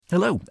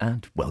Hello,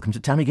 and welcome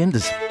to Tammy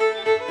Ginders.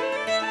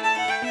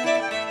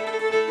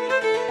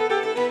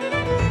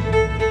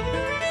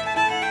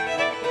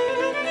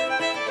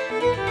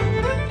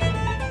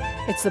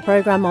 It's the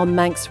programme on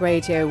Manx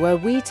Radio where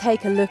we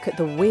take a look at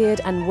the weird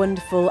and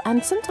wonderful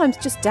and sometimes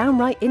just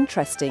downright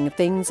interesting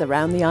things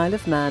around the Isle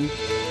of Man.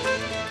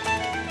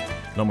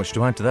 Not much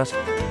to add to that,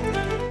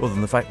 other than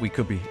the fact we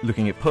could be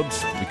looking at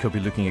pubs, we could be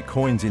looking at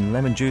coins in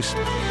lemon juice,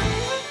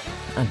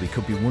 and we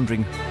could be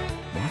wondering,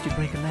 why'd you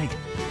break a leg?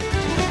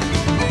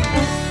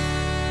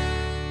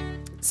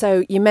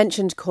 So you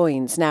mentioned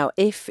coins. Now,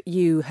 if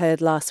you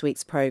heard last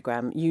week's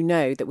programme, you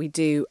know that we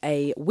do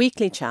a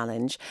weekly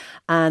challenge.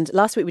 And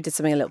last week we did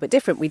something a little bit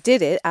different. We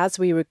did it as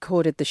we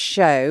recorded the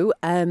show,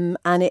 and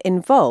it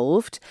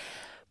involved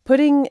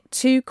putting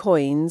 2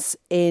 coins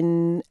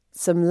in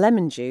some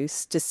lemon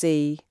juice to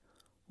see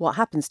what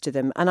happens to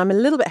them. And I'm a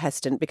little bit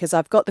hesitant because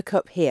I've got the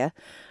cup here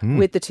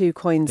with the 2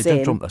 coins in.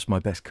 Don't drop, that's my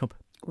best cup.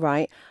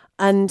 Right.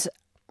 And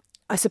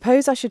I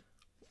suppose I should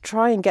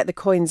try and get the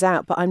coins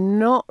out, but I'm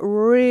not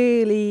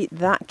really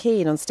that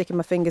keen on sticking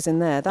my fingers in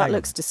there. That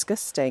looks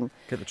disgusting.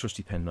 Get the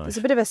trusty penknife. There's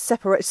a bit of a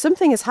separation.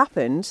 Something has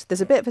happened.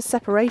 There's a bit of a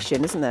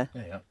separation, isn't there?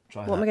 Yeah.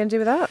 Try What am I going to do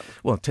with that?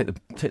 Well, take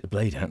the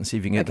blade out and see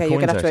if you can get the Okay,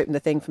 coins you're going to have to out. open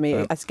the thing for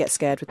me. I get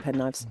scared with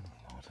penknives.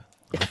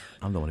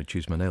 I'm the one who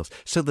chews my nails.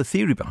 So the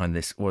theory behind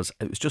this was,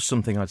 it was just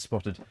something I'd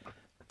spotted.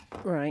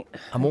 Right.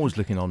 I'm always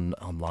looking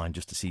online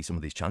just to see some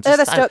of these challenges. Oh,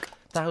 they're stuck.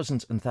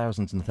 Thousands and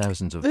thousands and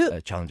thousands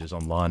of challenges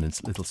online and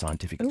little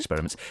scientific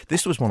experiments.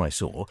 This was one I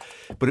saw,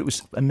 but it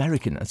was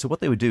American. And so what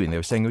they were doing, they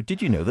were saying,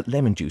 did you know that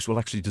lemon juice will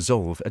actually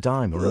dissolve a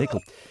dime or a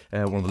nickel?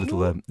 One of the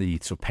little the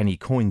sort of penny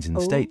coins in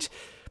the States,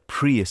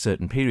 pre a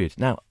certain period.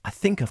 Now, I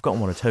think I've got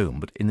one at home,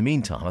 but in the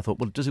meantime, I thought,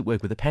 well, does it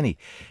work with a penny?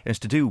 And it's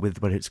to do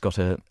with whether it's got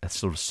a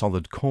sort of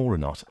solid core or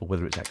not, or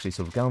whether it's actually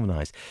sort of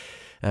galvanised.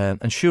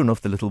 And sure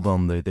enough, the little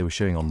one they were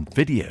showing on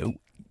video,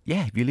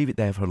 yeah, if you leave it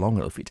there for long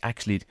enough, it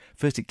actually,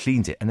 first it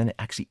cleans it, and then it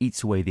actually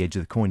eats away the edge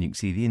of the coin. You can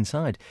see the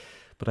inside.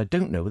 But I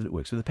don't know whether it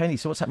works with the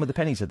pennies. So what's happened with the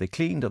pennies? Are they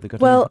cleaned? Have they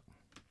got? Well,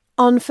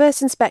 on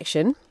first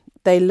inspection,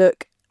 they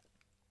look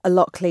a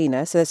lot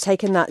cleaner. So they've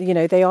taken that,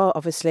 they are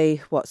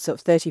obviously, sort of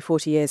 30,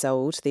 40 years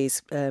old,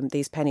 these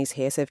pennies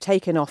here. So they've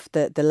taken off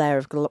the layer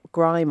of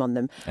grime on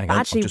them. Hang on,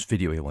 I'll just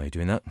video you while you're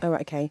doing that. Oh,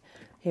 right, okay.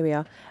 Here we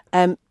are.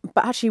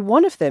 But actually,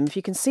 one of them, if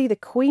you can see the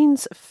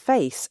Queen's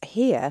face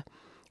here,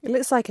 it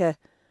looks like a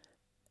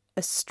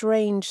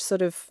strange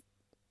sort of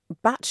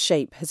bat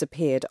shape has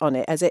appeared on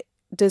it, as it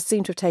does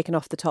seem to have taken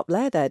off the top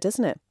layer there,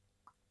 doesn't it?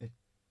 It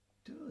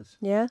does.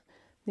 Yeah.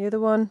 The other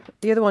one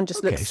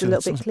just looks a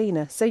little bit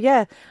cleaner. So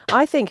yeah,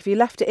 I think if you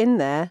left it in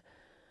there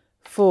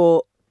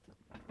for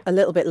a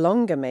little bit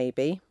longer,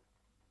 maybe,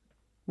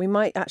 we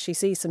might actually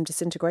see some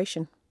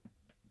disintegration.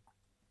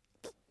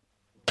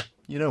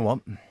 You know what?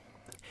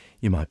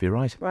 You might be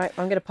right. Right,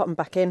 I'm going to pop them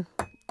back in.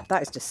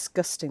 That is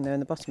disgusting, though,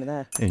 in the bottom of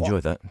there. Enjoy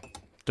that.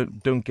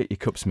 Don't get your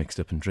cups mixed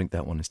up and drink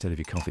that one instead of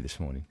your coffee this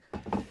morning.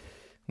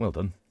 Well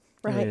done.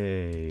 Right.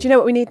 Yay. Do you know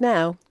what we need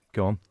now?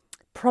 Go on.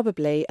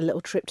 Probably a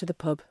little trip to the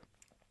pub.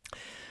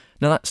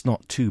 Now, that's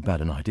not too bad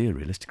an idea,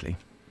 realistically.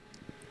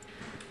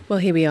 Well,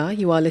 here we are.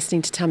 You are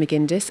listening to Tammy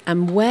Gindis,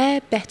 and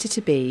where better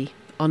to be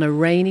on a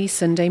rainy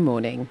Sunday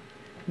morning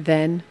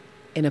than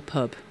in a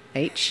pub,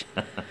 H?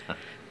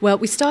 Well,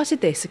 we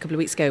started this a couple of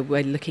weeks ago.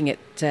 We're looking at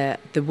the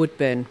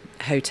Woodburn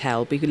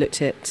Hotel. We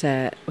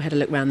had a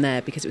look around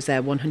there because it was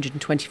their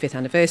 125th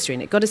anniversary,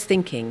 and it got us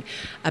thinking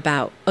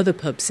about other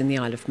pubs in the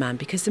Isle of Man,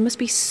 because there must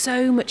be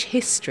so much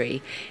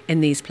history in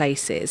these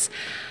places.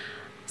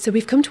 So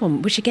we've come to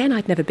one, which again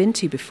I'd never been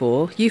to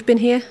before. You've been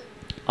here?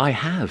 I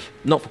have.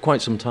 Not for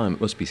quite some time,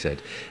 it must be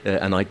said.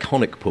 An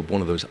iconic pub,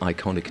 one of those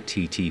iconic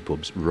TT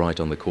pubs right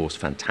on the course.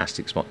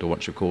 Fantastic spot to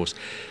watch, of course.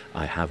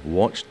 I have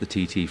watched the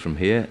TT from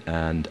here,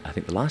 and I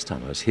think the last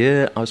time I was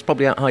here, I was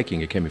probably out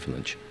hiking. I came here for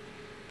lunch.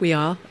 We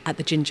are at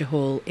the Ginger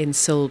Hall in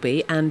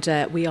Sulby,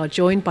 and we are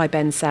joined by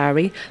Ben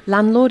Sowry,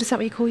 landlord. Is that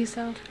what you call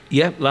yourself?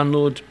 Yeah,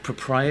 landlord,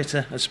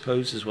 proprietor, I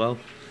suppose, as well.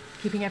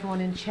 Keeping everyone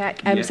in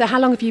check. Yeah. So how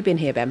long have you been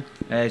here, Ben?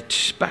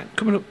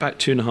 Coming up back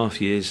 2.5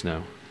 years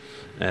now.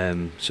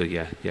 So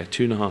yeah,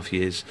 2.5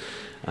 years,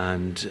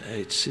 and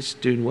it's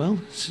doing well.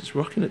 It's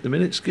rocking at the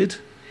minute. It's good.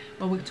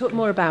 Well, we'll talk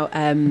more about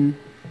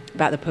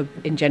the pub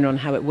in general and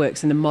how it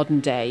works in the modern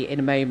day in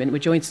a moment. We're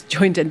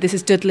joined, and this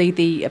is Dudley,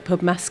 the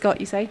pub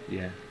mascot. You say?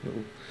 Yeah.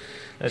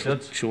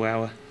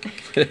 Chihuahua.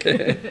 You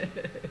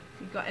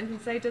got anything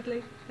to say,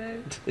 Dudley?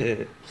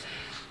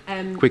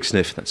 No. Quick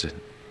sniff, that's it.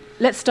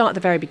 Let's start at the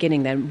very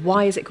beginning then.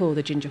 Why is it called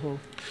the Ginger Hall?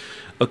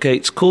 Okay,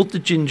 it's called the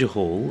Ginger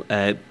Hall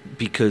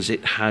because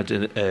it had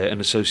an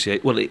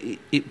associate. Well,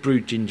 it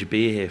brewed ginger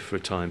beer here for a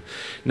time.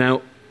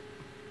 Now,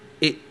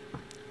 it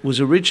was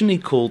originally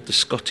called the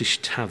Scottish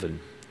Tavern.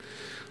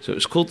 So it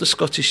was called the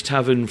Scottish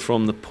Tavern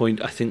from the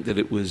point, I think, that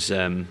it was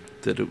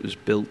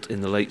built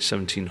in the late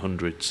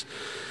 1700s,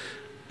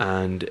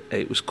 and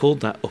it was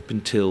called that up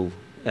until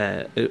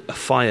a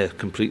fire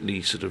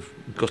completely sort of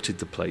gutted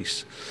the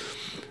place.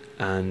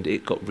 and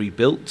it got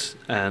rebuilt,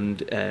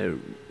 and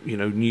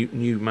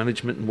new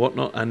management and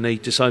whatnot, and they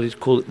decided to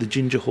call it the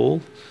Ginger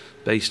Hall,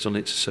 based on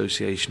its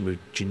association with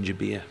ginger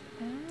beer.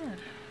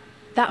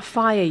 That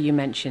fire you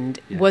mentioned,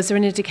 was there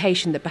an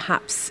indication that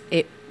perhaps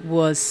it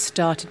was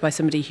started by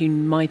somebody who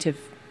might have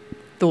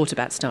thought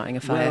about starting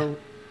a fire? Well,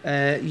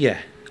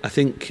 I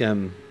think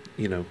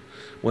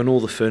when all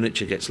the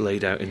furniture gets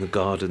laid out in the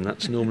garden,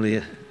 that's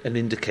normally an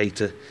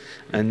indicator.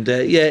 And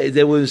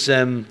there was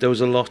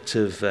a lot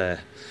of.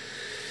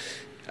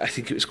 I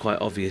think it was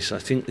quite obvious. I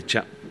think the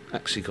chap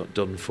actually got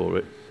done for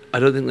it. I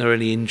don't think there are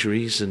any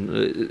injuries, and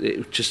it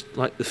was just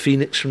like the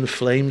phoenix from the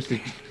flames.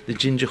 The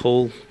Ginger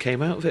Hall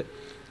came out of it.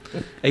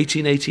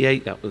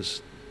 1888. That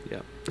was.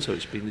 Yeah. So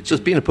it's been. So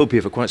it's been a pub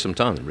here for quite some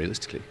time, then,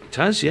 realistically. It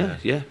has,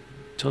 yeah.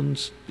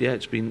 Tons. Yeah,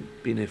 it's been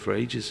here for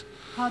ages.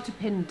 Hard to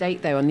pin a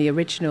date, though, on the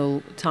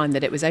original time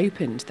that it was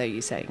opened, though,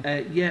 you're saying?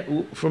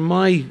 Well, from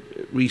my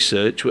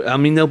research, I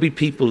mean, there'll be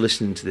people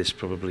listening to this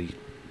probably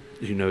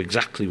who know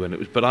exactly when it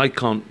was, but I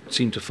can't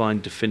seem to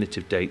find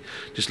definitive date.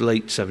 Just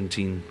late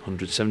 1700s,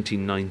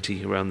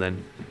 1790, around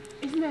then.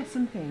 Isn't there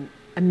something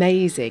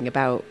amazing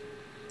about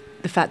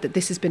the fact that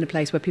this has been a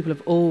place where people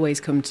have always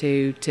come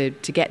to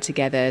get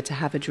together, to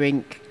have a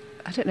drink?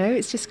 I don't know,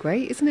 it's just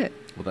great, isn't it?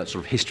 Well, that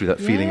sort of history, that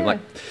feeling like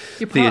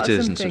You're part of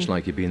theatres and something. such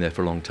like, you've been there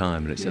for a long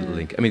time, and it's a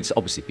link. I mean, it's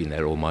obviously been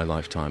there all my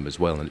lifetime as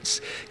well, and it's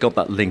got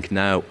that link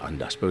now,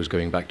 and I suppose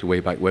going back to way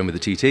back when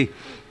with the TT.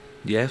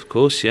 Yeah, of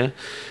course, yeah.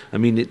 I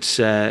mean, it's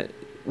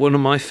one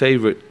of my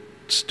favourite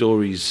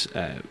stories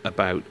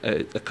about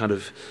a kind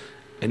of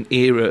an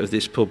era of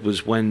this pub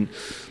was when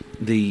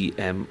the,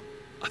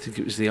 I think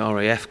it was the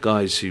RAF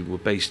guys who were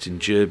based in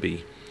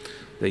Derby,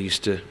 they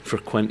used to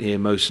frequent here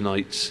most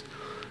nights,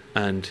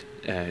 and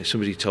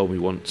somebody told me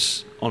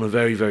once, on a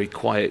very, very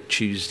quiet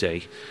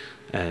Tuesday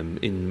in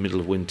the middle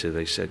of winter,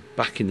 they said,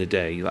 back in the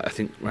day, like I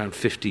think around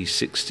 50s,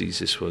 60s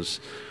this was,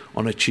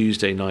 on a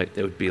Tuesday night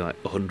there would be like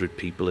 100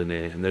 people in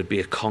here, and there'd be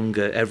a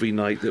conga every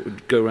night that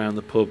would go around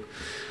the pub.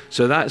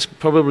 So that's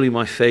probably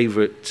my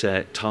favourite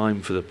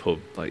time for the pub,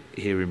 like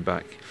hearing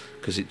back,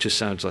 because it just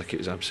sounds like it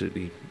was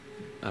absolutely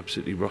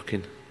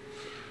rocking.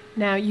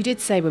 Now, you did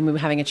say when we were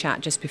having a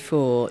chat just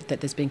before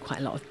that there's been quite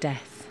a lot of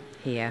death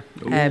here.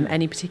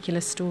 Any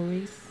particular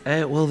stories?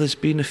 Well, there's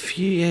been a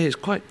few. Yeah, it's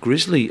quite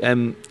grisly.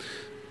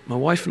 My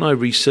wife and I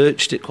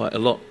researched it quite a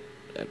lot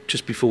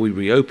just before we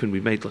reopened. We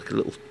made like a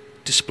little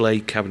display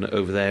cabinet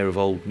over there of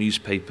old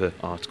newspaper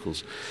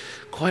articles.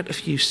 Quite a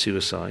few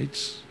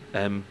suicides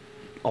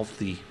of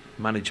the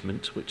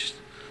management, which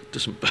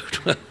doesn't bode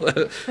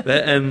well.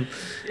 But,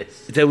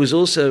 there was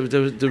also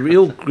the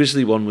real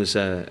grisly one was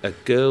a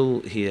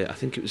girl here. I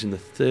think it was in the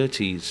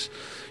 30s.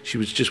 She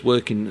was just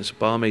working as a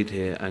barmaid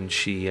here, and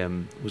she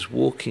was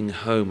walking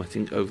home, I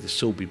think, over the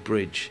Sulby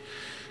Bridge,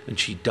 and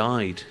she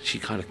died. She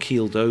kind of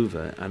keeled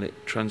over, and it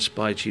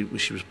transpired she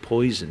was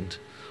poisoned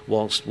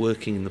whilst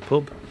working in the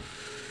pub.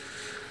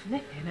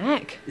 Flipping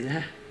heck.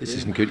 Yeah. This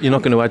isn't good. You're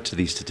not going to add to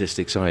these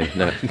statistics, are you?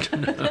 No.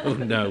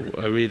 No,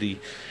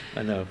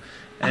 I know.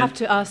 I have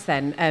to ask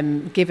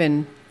then,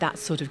 given that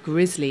sort of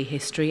grisly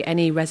history,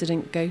 any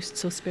resident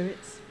ghosts or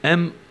spirits?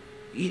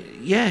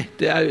 Yeah,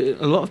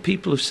 a lot of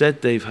people have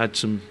said they've had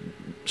some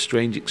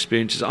strange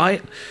experiences.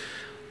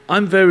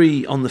 I'm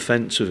very on the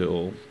fence with it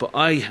all, but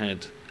I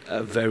had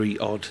a very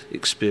odd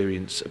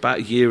experience. About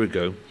a year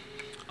ago,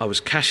 I was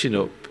cashing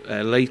up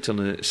late on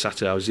a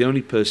Saturday. I was the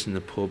only person in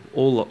the pub,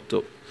 all locked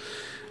up.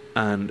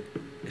 And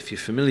if you're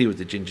familiar with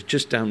the Ginger,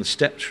 just down the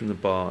steps from the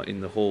bar in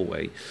the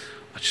hallway,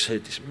 I just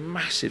heard this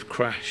massive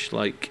crash,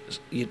 like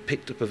you'd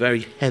picked up a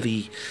very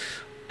heavy...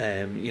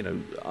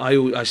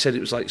 I said it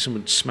was like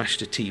someone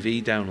smashed a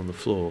TV down on the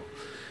floor,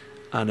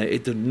 and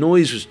the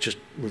noise was just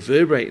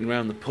reverberating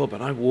around the pub.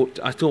 And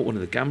I thought one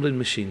of the gambling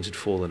machines had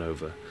fallen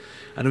over,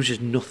 and there was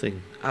just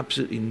nothing,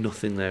 absolutely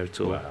nothing there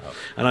at all. Wow.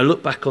 And I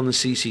look back on the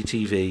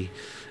CCTV,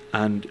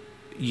 and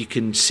you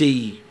can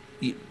see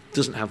it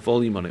doesn't have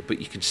volume on it, but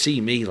you can see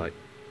me like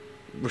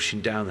rushing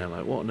down there,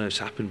 like what on earth's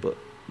happened, but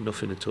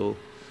nothing at all.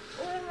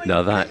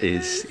 No, that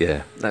is,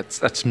 that's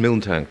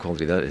Milntown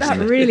quality, that is, That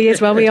isn't it? really is.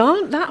 Well, we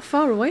aren't that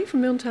far away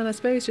from Milntown, I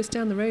suppose, just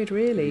down the road,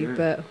 really. Yeah.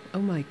 But, oh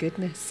my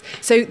goodness.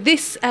 So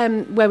this,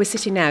 where we're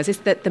sitting now, is this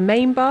the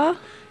main bar?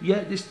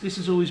 Yeah, this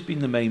has always been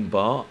the main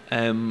bar.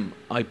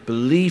 I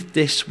believe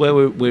this, where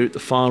we're at the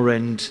far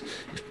end,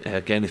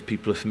 again, if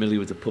people are familiar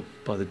with the pub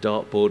by the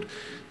dartboard,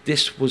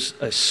 this was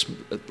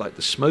like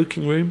the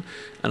smoking room,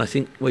 and I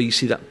think where you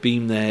see that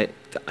beam there,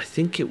 I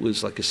think it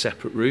was like a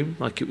separate room,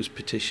 like it was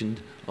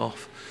partitioned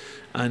off.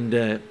 And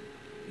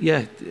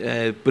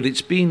but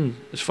it's been,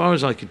 as far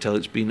as I can tell,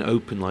 it's been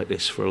open like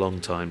this for a long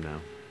time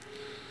now.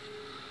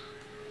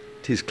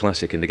 It is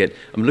classic, and again,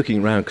 I'm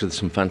looking around because there's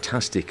some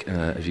fantastic,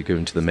 if you go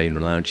into the main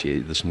lounge here,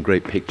 there's some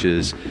great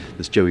pictures.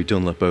 There's Joey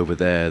Dunlop over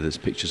there, there's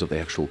pictures of the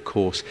actual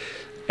course.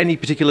 Any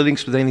particular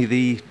links with any of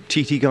the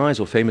TT guys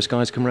or famous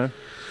guys come around?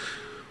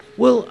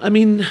 Well, I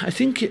mean, I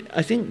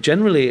think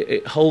generally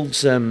it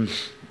holds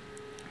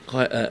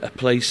quite a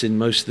place in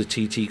most of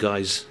the TT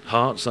guys'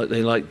 hearts. Like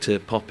they like to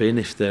pop in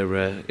if they're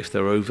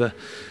over,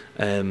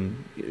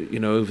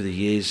 Over the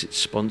years, it's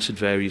sponsored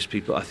various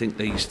people. I think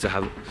they used to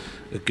have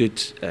a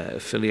good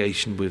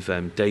affiliation with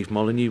Dave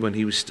Molyneux when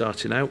he was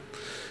starting out.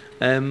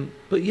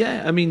 But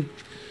yeah, I mean,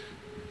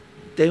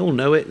 they all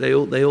know it. They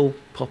all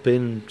pop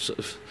in. Sort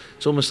of,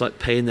 it's almost like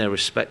paying their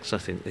respects. I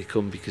think they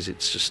come because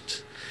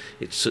it's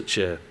such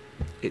a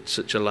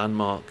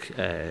landmark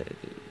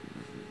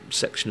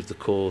section of the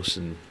course,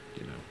 and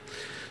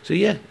so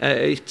yeah,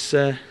 it's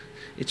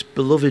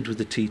beloved with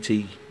the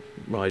TT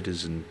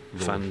riders and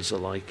fans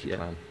alike.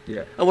 Yeah.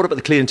 And what about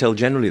the clientele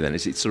generally then?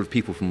 Is it sort of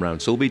people from around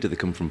Sulby? Do they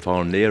come from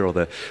far and near, or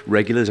the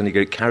regulars? Any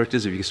great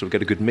characters? Have you sort of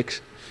got a good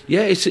mix?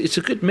 Yeah, it's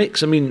a good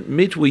mix. I mean,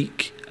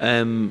 midweek,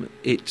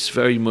 it's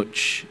very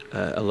much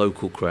a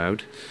local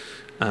crowd,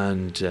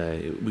 and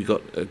we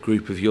got a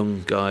group of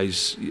young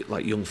guys,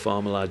 like young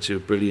farmer lads who are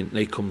brilliant.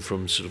 They come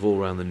from sort of all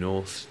around the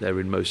north. They're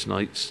in most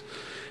nights,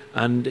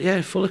 and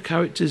yeah, full of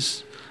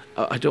characters.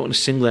 I don't want to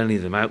single any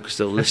of them out because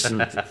they'll listen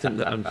and think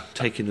that I'm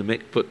taking the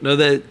mick. But no,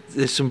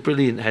 there's some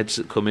brilliant heads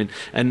that come in.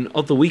 And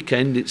on the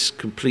weekend, it's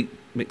complete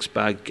mixed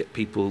bag. Get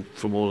people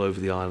from all over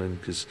the island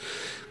because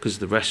of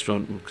the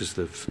restaurant and because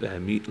of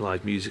the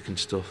live music and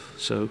stuff.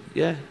 So,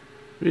 yeah,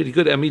 really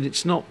good. I mean,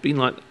 it's not been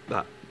like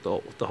that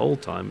the whole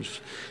time.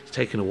 It's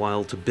taken a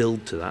while to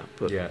build to that.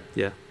 But,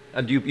 yeah.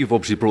 And you've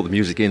obviously brought the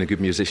music in, a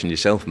good musician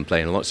yourself and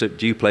playing a lot. So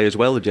do you play as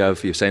well? Or do you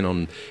have, you're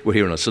saying we're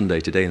here on a Sunday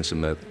today and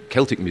some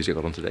Celtic music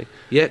on today?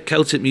 Yeah,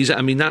 Celtic music.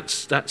 I mean,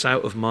 that's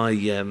out of my...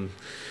 I'm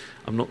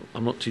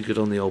not too good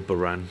on the old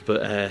Baran.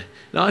 But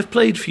no, I've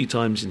played a few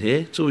times in here.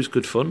 It's always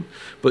good fun.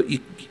 But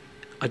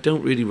I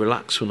don't really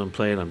relax when I'm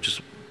playing. I'm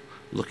just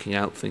looking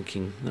out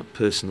thinking, that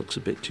person looks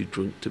a bit too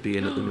drunk to be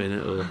in at the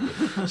minute.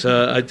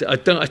 So I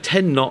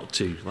tend not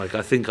to. Like,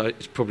 I think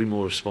it's probably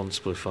more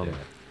responsible if I'm,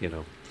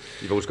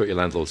 You've always got your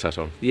landlord's hat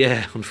on.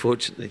 Yeah,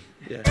 unfortunately.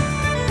 Yeah.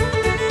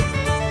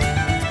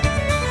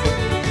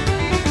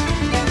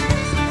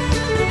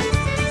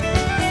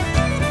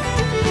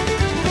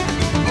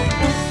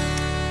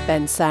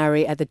 Ben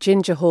Sowry at the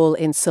Ginger Hall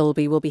in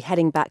Sulby. We'll be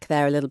heading back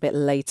there a little bit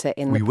later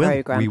in the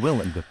programme. We will,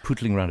 and we're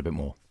pootling around a bit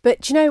more.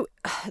 But,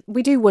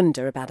 we do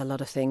wonder about a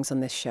lot of things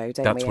on this show,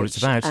 don't we? That's what it's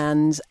about.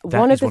 And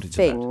one of the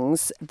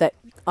things that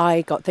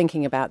I got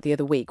thinking about the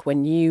other week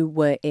when you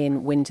were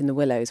in Wind in the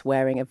Willows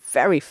wearing a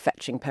very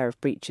fetching pair of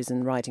breeches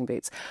and riding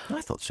boots.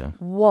 I thought so.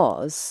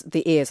 Was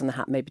the ears on the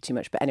hat maybe too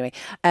much, but anyway,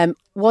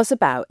 was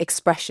about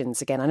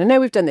expressions again. And I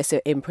know we've done this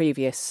in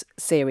previous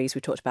series.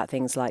 We talked about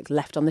things like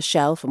left on the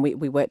shelf, and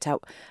we worked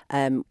out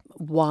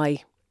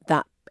why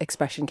that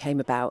expression came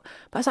about.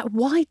 But I was like,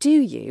 why do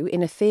you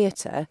in a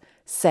theatre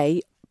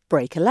say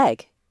break a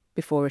leg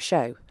before a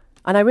show?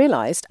 And I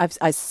realised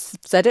I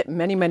said it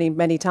many, many,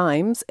 many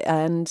times,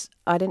 and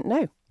I didn't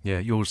know. Yeah,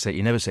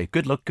 you never say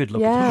good luck.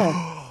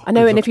 Yeah, I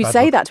know. And if you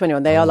say that to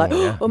anyone, they are like,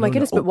 oh my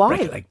goodness, but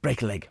why?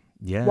 Break a leg.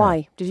 Yeah.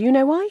 Why? Did you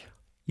know why?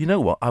 You know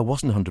what? I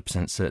wasn't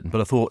 100% certain, but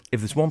I thought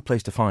if there's one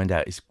place to find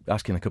out, it's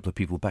asking a couple of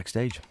people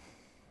backstage.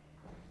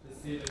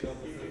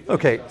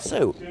 Okay,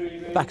 so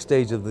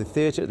backstage of the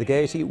theatre at the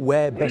Gaiety,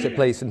 where better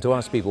place than to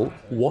ask people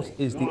what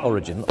is the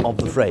origin of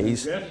the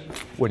phrase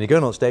when you're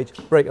going on stage,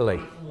 break a leg?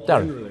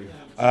 Darren.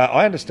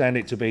 I understand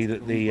it to be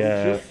that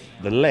the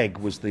leg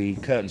was the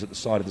curtains at the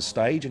side of the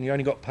stage, and you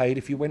only got paid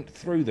if you went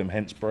through them,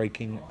 hence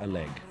breaking a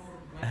leg.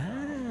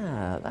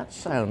 Ah, that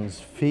sounds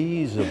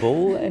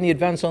feasible. Any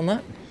advance on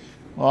that?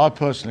 Well, I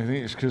personally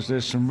think it's because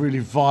there's some really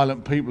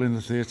violent people in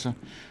the theatre,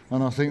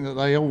 and I think that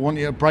they all want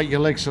you to break your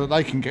leg so that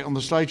they can get on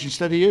the stage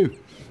instead of you.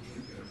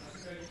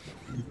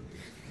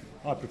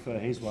 I prefer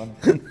his one.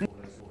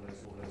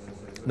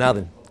 Now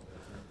then,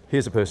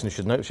 here's a person who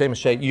should know. Seamus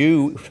Shea,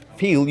 you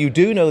feel you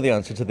do know the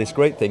answer to this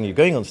great thing. You're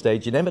going on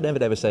stage, you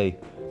never say,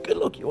 good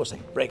luck, you always say,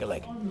 break a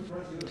leg.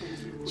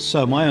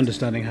 So my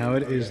understanding,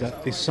 Howard, is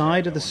that the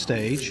side of the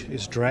stage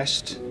is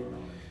dressed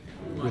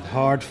with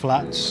hard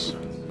flats,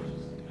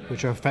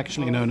 which are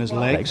affectionately known as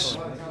legs.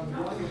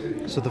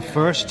 So the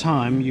first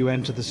time you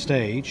enter the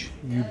stage,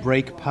 you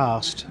break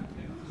past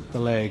the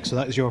leg. So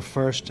that is your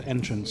first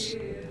entrance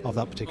of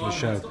that particular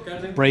show.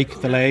 Break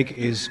the leg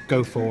is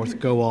go forth,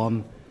 go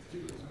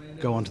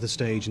onto the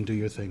stage and do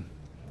your thing.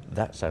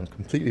 That sounds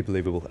completely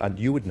believable, and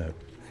you would know.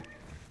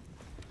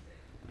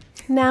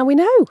 Now we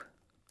know.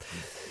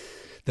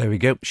 There we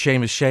go.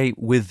 Seamus Shea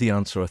with the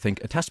answer, I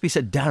think. It has to be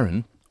said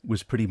Darren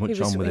was pretty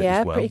much on with it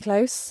as well. Yeah, pretty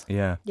close.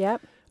 Yeah.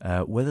 Yep.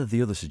 Whether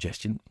the other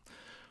suggestion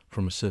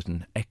from a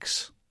certain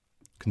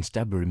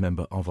ex-constabulary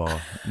member of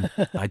our...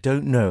 I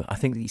don't know. I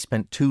think that he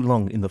spent too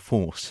long in the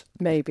force.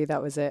 Maybe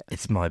that was it.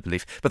 It's my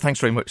belief. But thanks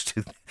very much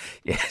to...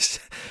 Yes.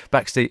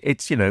 Backstage,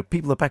 it's,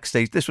 people are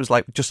backstage. This was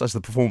like just as the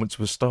performance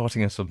was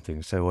starting or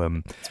something. So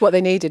it's what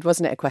they needed,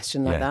 wasn't it? A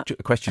question like that.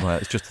 A question like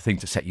that. It's just a thing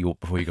to set you up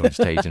before you go on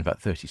stage in about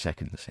 30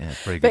 seconds. Yeah,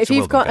 very good. But if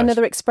you've got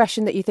another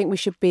expression that you think we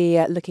should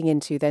be looking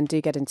into, then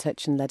do get in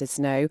touch and let us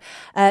know.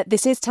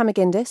 This is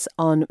Tamagindis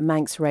on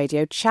Manx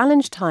Radio.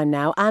 Challenge time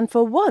now. And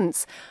for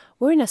once,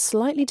 we're in a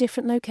slightly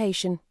different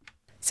location.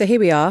 So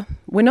here we are.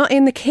 We're not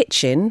in the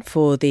kitchen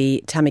for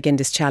the Tammy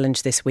Gindis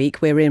Challenge this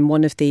week. We're in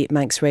one of the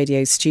Manx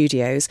Radio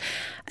studios.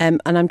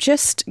 And I'm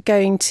just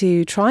going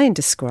to try and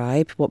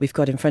describe what we've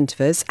got in front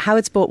of us.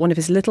 Howard's brought one of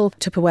his little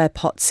Tupperware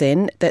pots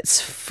in that's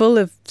full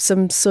of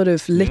some sort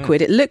of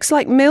liquid. Yeah. It looks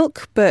like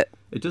milk, but...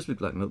 It does look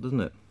like milk,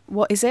 doesn't it?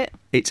 What is it?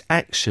 It's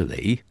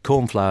actually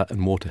corn flour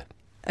and water.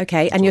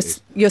 Okay, and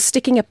you're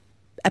sticking a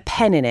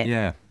pen in it.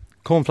 Yeah.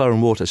 Corn flour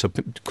and water. So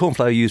corn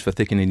flour used for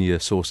thickening your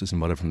sauces and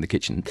whatever in the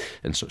kitchen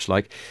and such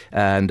like,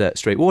 and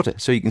straight water.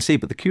 So you can see,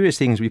 but the curious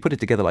thing is when you put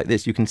it together like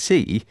this, you can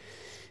see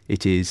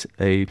it is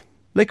a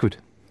liquid.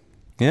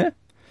 Yeah?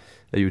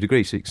 You would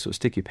agree. So you can sort of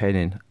stick your pen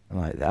in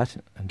like that.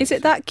 Is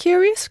it that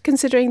curious,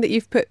 considering that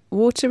you've put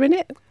water in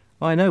it?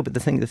 Oh, I know, but the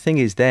thing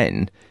is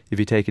then, if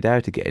you take it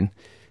out again,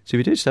 so if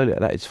you do it slowly like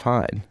that, it's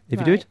fine.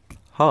 If you do it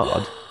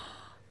hard...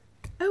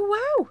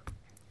 Oh, wow.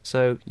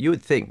 So you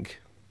would think...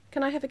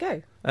 Can I have a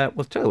go?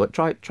 Well, tell you what,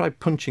 try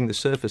punching the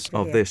surface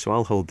of this. So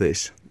I'll hold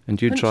this, and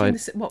you try.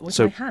 What, with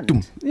my hand?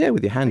 Boom, yeah,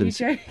 with your hand. Are you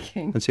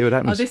joking? And see what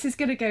happens. Oh, this is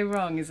going to go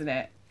wrong, isn't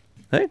it?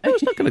 Hey? No,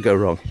 it's not going to go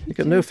wrong. You've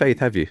got no faith,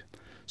 have you?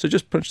 So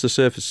just punch the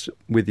surface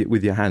with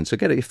your hand. So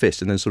get at your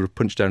fist and then sort of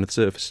punch down at the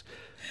surface.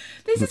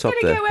 This is going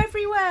to go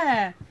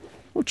everywhere.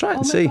 Well, try it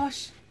and see. Oh my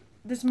gosh,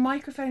 there's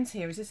microphones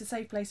here. Is this a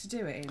safe place to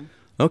do it in?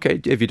 Okay,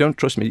 if you don't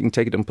trust me, you can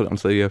take it and put it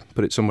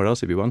somewhere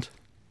else if you want.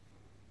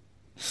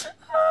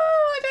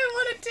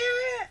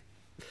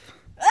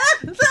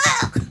 That's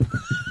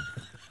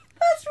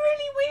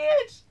really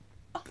weird.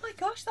 Oh my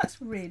gosh,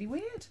 that's really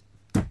weird.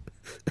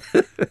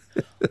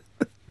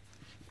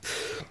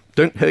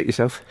 Don't hurt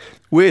yourself.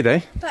 Weird, eh?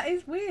 That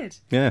is weird.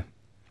 Yeah.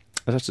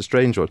 That's a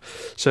strange one.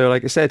 So,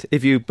 like I said,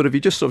 if you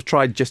just sort of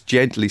try just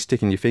gently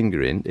sticking your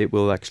finger in, it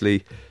will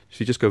actually, if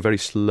you just go very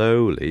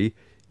slowly,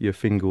 your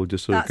finger will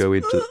just sort of go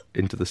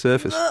into the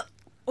surface.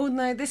 Oh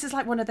no, this is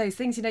like one of those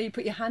things, you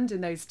put your hand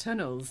in those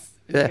tunnels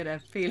and yeah. you get a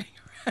feeling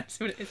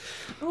around.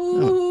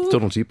 Ooh.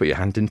 Tunnels you put your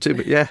hand into,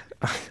 but yeah,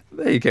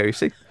 there you go, you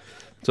see.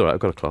 It's all right, I've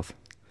got a cloth.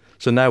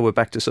 So now we're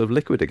back to sort of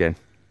liquid again.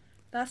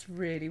 That's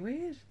really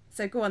weird.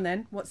 So go on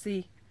then, what's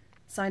the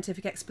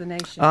scientific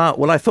explanation?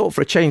 Well, I thought for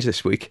a change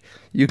this week,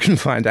 you can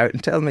find out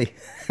and tell me.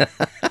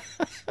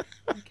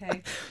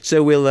 Okay.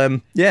 So we'll, I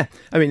mean,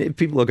 if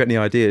people have got any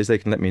ideas, they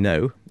can let me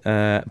know.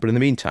 But in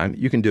the meantime,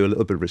 you can do a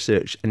little bit of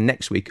research, and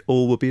next week,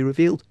 all will be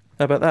revealed.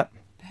 How about that?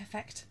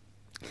 Perfect.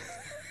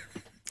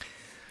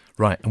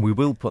 Right, and we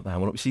will put that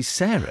one up. See,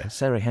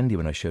 Sarah Hendy,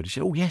 when I showed her, she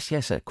said, oh, yes,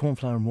 corn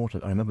flour and water.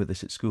 I remember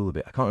this at school a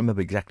bit. I can't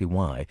remember exactly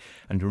why.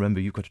 And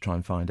remember, you've got to try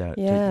and find out.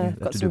 Yeah,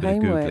 to do a bit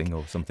of Googling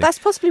or something. That's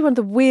possibly one of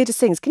the weirdest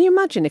things. Can you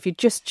imagine if you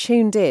just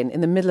tuned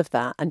in the middle of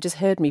that and just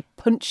heard me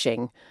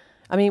punching?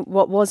 I mean,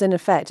 what was in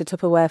effect a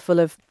Tupperware full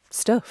of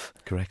stuff.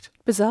 Correct.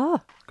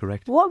 Bizarre.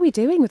 Correct. What are we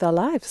doing with our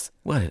lives?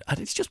 Well,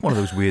 it's just one of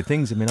those weird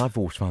things. I mean, I've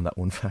always found that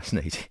one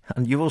fascinating.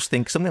 And you always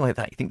think something like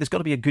that, you think there's got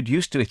to be a good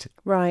use to it.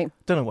 Right.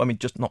 Don't know, I mean,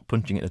 just not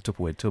punching it in a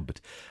Tupperware tub, but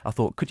I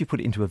thought, could you put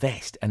it into a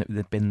vest and it would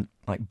have been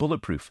like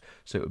bulletproof,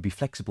 so it would be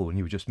flexible when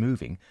you were just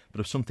moving, but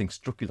if something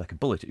struck you like a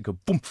bullet, it would go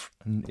boomf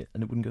and it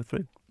wouldn't go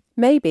through.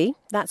 Maybe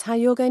that's how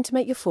you're going to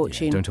make your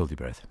fortune. Yeah, don't hold your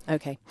breath.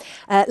 OK.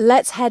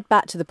 Let's head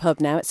back to the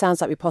pub now. It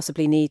sounds like we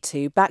possibly need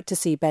to. Back to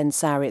see Ben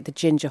Sowry at the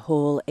Ginger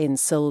Hall in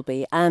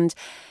Sulby. And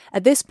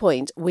at this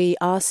point, we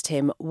asked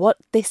him what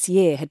this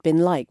year had been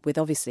like with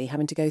obviously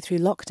having to go through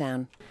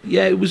lockdown.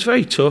 Yeah, it was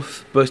very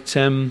tough, but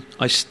I mean,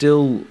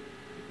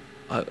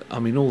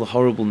 all the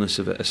horribleness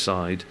of it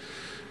aside,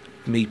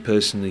 me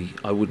personally,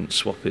 I wouldn't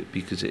swap it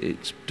because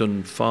it's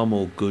done far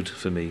more good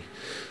for me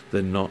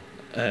than not.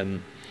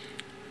 The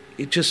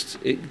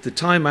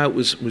time out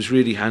was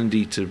really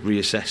handy to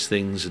reassess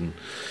things, and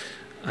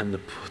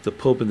the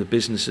pub and the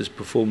business has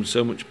performed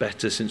so much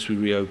better since we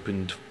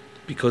reopened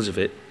because of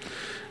it.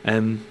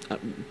 I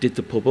did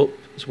the pub up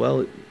as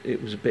well.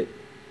 It was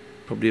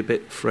probably a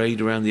bit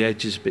frayed around the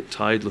edges, a bit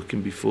tired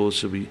looking before,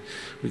 so we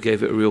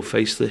gave it a real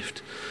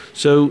facelift.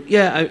 So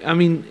yeah, I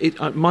mean,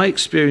 my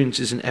experience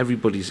isn't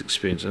everybody's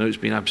experience. I know it's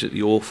been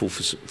absolutely awful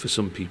for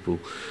some people,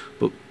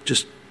 but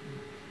just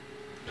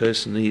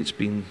personally, it's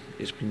been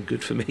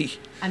good for me.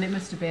 And it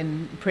must have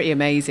been pretty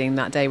amazing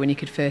that day when you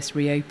could first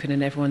reopen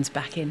and everyone's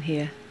back in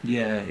here.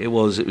 Yeah, it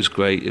was. It was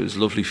great. It was a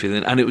lovely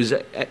feeling, and it was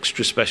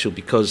extra special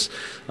because,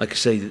 like I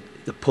say,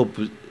 the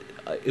pub.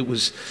 It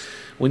was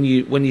when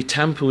you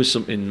tamper with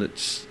something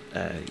that's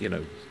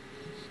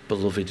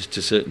beloved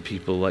to certain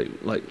people.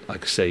 Like I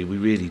say, we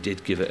really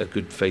did give it a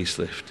good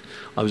facelift.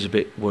 I was a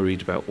bit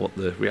worried about what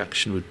the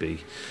reaction would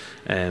be,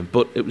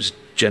 but it was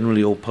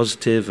generally all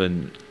positive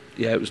and.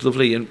 Yeah, it was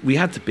lovely. And we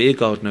had the beer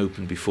garden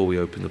open before we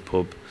opened the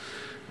pub,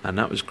 and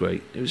that was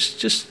great. It was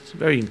just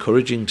very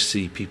encouraging to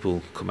see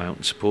people come out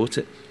and support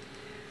it.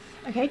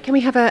 OK, can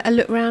we have a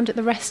look round at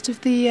the rest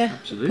of the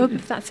pub,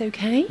 if that's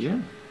OK?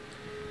 Yeah.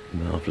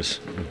 Marvellous.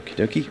 Okie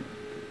dokie.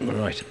 All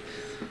right.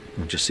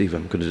 I'll just see if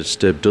I'm going to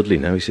disturb Dudley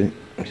now, you see.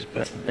 He's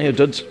back. Here,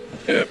 Duds.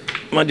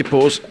 Mind your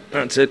paws.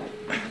 That's it.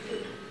 There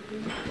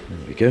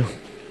we go.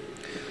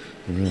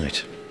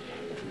 Right.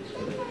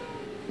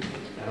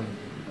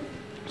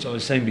 So I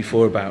was saying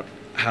before about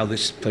how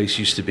this place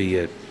used to be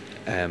a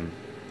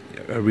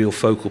real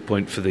focal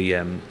point for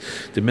the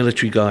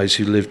military guys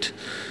who lived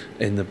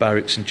in the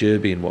barracks in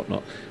Derby and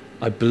whatnot.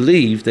 I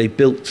believe they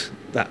built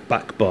that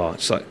back bar.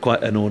 It's like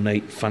quite an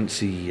ornate,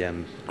 fancy,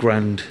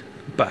 grand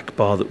back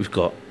bar that we've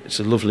got. It's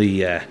a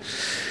lovely. I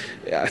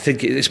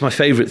think it's my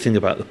favourite thing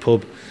about the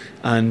pub.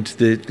 And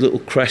the little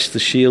crest, the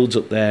shields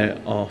up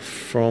there are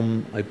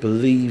from, I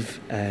believe,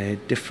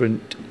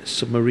 different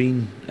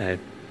submarine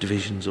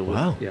divisions. Or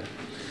wow. Yeah.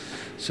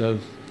 So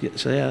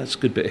it's a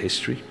good bit of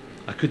history.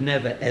 I could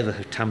never, ever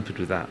have tampered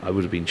with that. I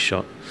would have been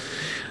shot.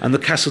 And the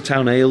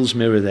Castletown Ales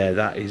mirror there,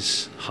 that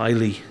is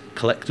highly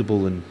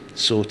collectible and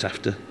sought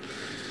after.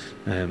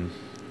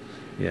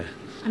 Yeah.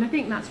 And I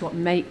think that's what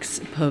makes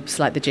pubs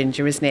like the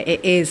Ginger, isn't it?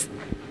 It is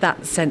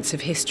that sense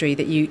of history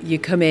that you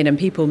come in and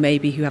people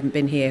maybe who haven't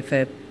been here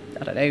for,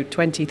 I don't know,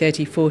 20,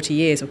 30, 40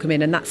 years will come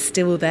in and that's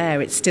still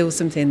there. It's still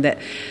something that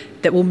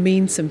will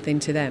mean something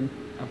to them.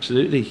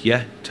 Absolutely,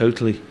 yeah,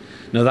 totally.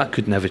 No, that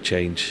could never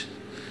change.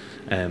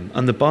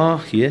 And the bar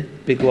here,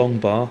 big long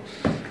bar,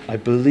 I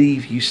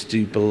believe used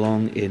to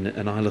belong in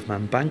an Isle of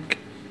Man bank.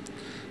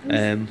 Is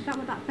that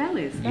what that bell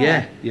is?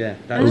 There? Yeah.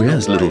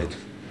 There's a little...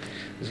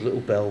 There's a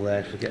little bell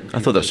there for getting... I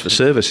thought that was for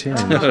service, yeah.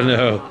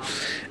 No.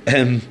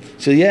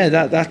 So yeah,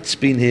 that's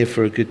been here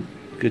for a good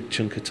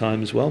chunk of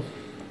time as well.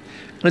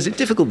 And is it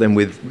difficult then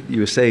with, you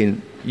were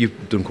saying,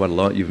 you've done quite a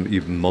lot,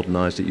 you've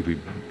modernised it,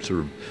 you've sort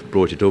of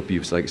brought it up,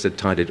 you've, like I said,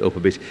 tied it up a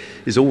bit.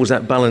 Is always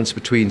that balance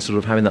between sort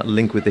of having that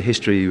link with the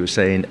history you were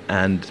saying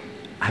and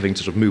having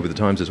to sort of move with the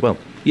times as well?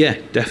 Yeah,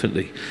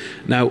 definitely.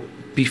 Now,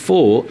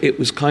 before, it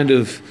was kind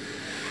of...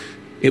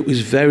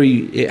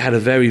 It had a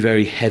very,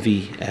 very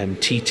heavy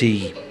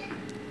TT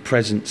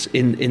presence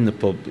in the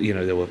pub. You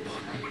know, there were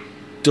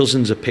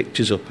dozens of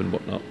pictures up and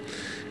whatnot.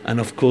 And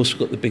of course, we've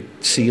got the big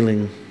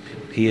ceiling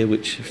here,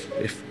 which,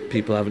 if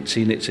people haven't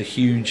seen it, it's a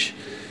huge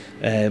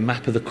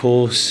map of the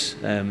course.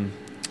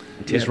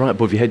 It is right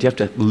above your head. You have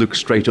to look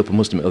straight up, I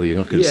must admit, or you're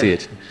not going to see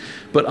it.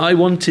 But I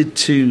wanted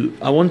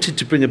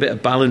to bring a bit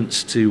of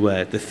balance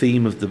to the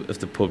theme of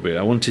the pub. Really.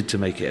 I wanted to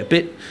make it a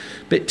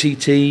bit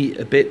TT,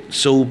 a bit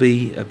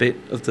Soulby, a bit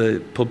of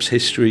the pub's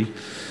history,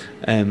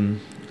 and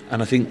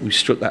I think we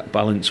struck that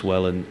balance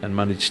well and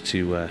managed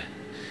to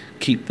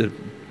keep the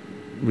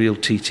real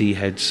TT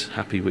heads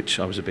happy, which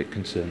I was a bit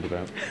concerned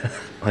about.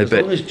 As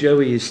long as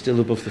Joey is still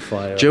above the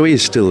fire. Joey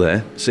is still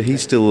there, so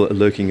he's still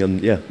lurking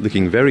and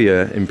looking very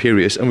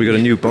imperious. And we've got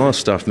a new bar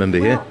staff member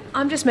here.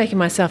 I'm just making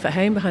myself at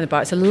home behind the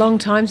bar. It's a long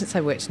time since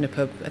I worked in a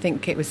pub. I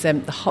think it was the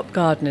Hop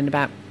Garden in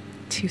about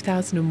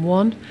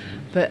 2001.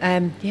 But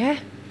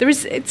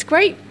it's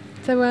great.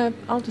 So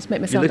I'll just make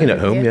myself. You're looking at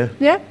home, yeah.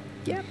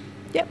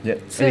 Yeah.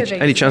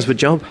 Any chance for a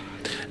job?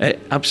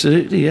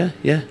 Absolutely, yeah.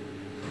 You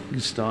can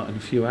start in a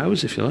few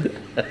hours if you like.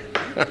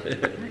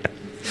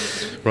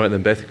 Right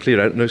then, Beth, clear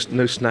out.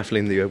 No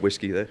snaffling the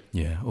whiskey there.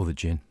 Yeah, or the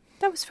gin.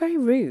 That was very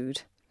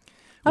rude. Well,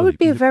 I would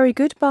be a very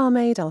good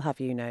barmaid, I'll have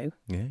you know.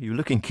 Yeah, you were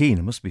looking keen,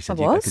 I must be said.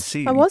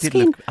 I was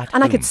keen.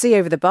 And I could see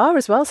over the bar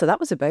as well, so that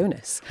was a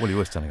bonus. Well, you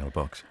were standing on a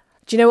box.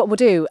 Do you know what we'll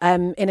do?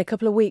 In a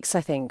couple of weeks,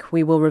 I think,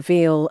 we will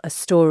reveal a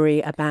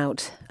story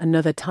about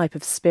another type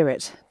of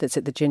spirit that's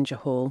at the Ginger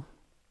Hall.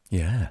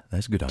 Yeah,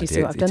 that's a good idea. Do you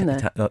see what I've done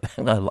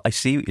there? I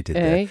see what you did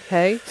there.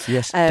 Hey.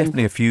 Yes,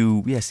 definitely a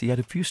few. Yes, he had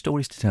a few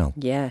stories to tell.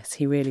 Yes,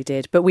 he really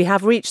did. But we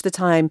have reached the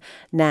time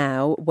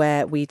now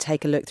where we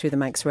take a look through the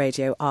Manx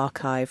Radio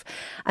archive.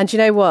 And do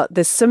you know what?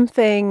 There's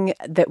something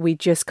that we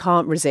just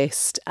can't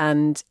resist,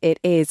 and it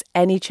is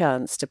any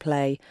chance to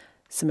play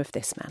some of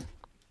this man.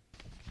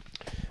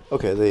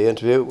 Okay, the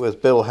interview with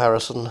Bill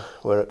Harrison.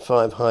 We're at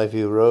 5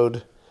 Highview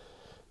Road,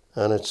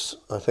 and it's,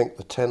 I think,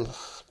 the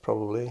 10th,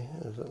 probably.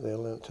 Is it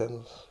the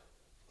 10th?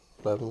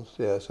 11th?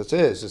 Yes, it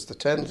is. It's the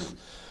 10th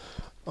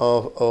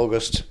of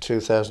August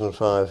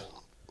 2005.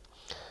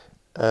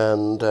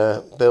 And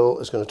Bill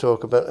is going to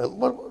talk about...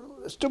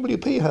 it's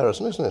W.P.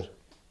 Harrison, isn't it?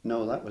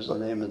 No, that was the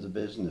name of the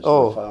business,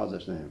 my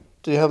father's name.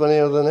 Do you have any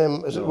other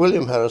name? Is it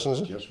William Harrison,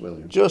 is it? Just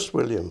William. Just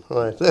William,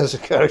 right. There's a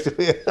character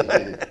for you.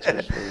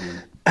 Just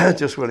William.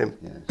 Just William.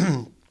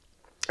 Yes.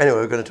 Anyway,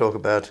 we're going to talk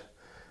about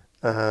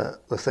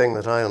the thing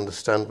that I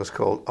understand was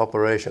called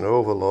Operation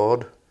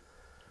Overlord,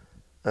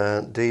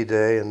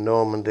 D-Day in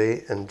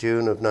Normandy in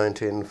June of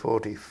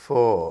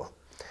 1944.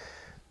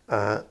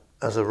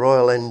 As a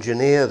Royal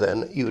Engineer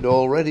then, you'd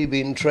already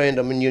been trained.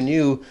 I mean, you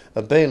knew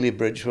a Bailey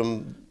Bridge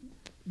from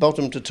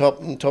bottom to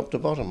top and top to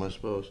bottom, I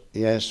suppose.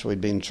 Yes,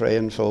 we'd been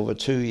trained for over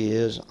 2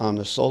 years on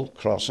assault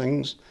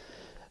crossings,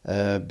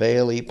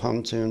 Bailey,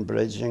 pontoon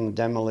bridging,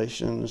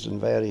 demolitions and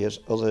various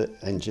other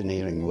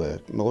engineering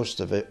work. Most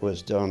of it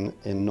was done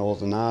in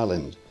Northern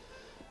Ireland,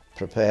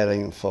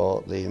 preparing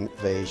for the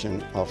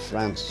invasion of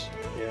France.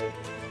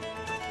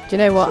 Do you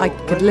know what? I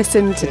could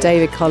listen to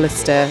David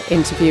Collister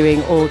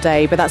interviewing all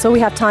day, but that's all we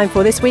have time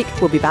for this week.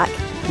 We'll be back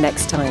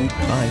next time.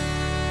 Bye.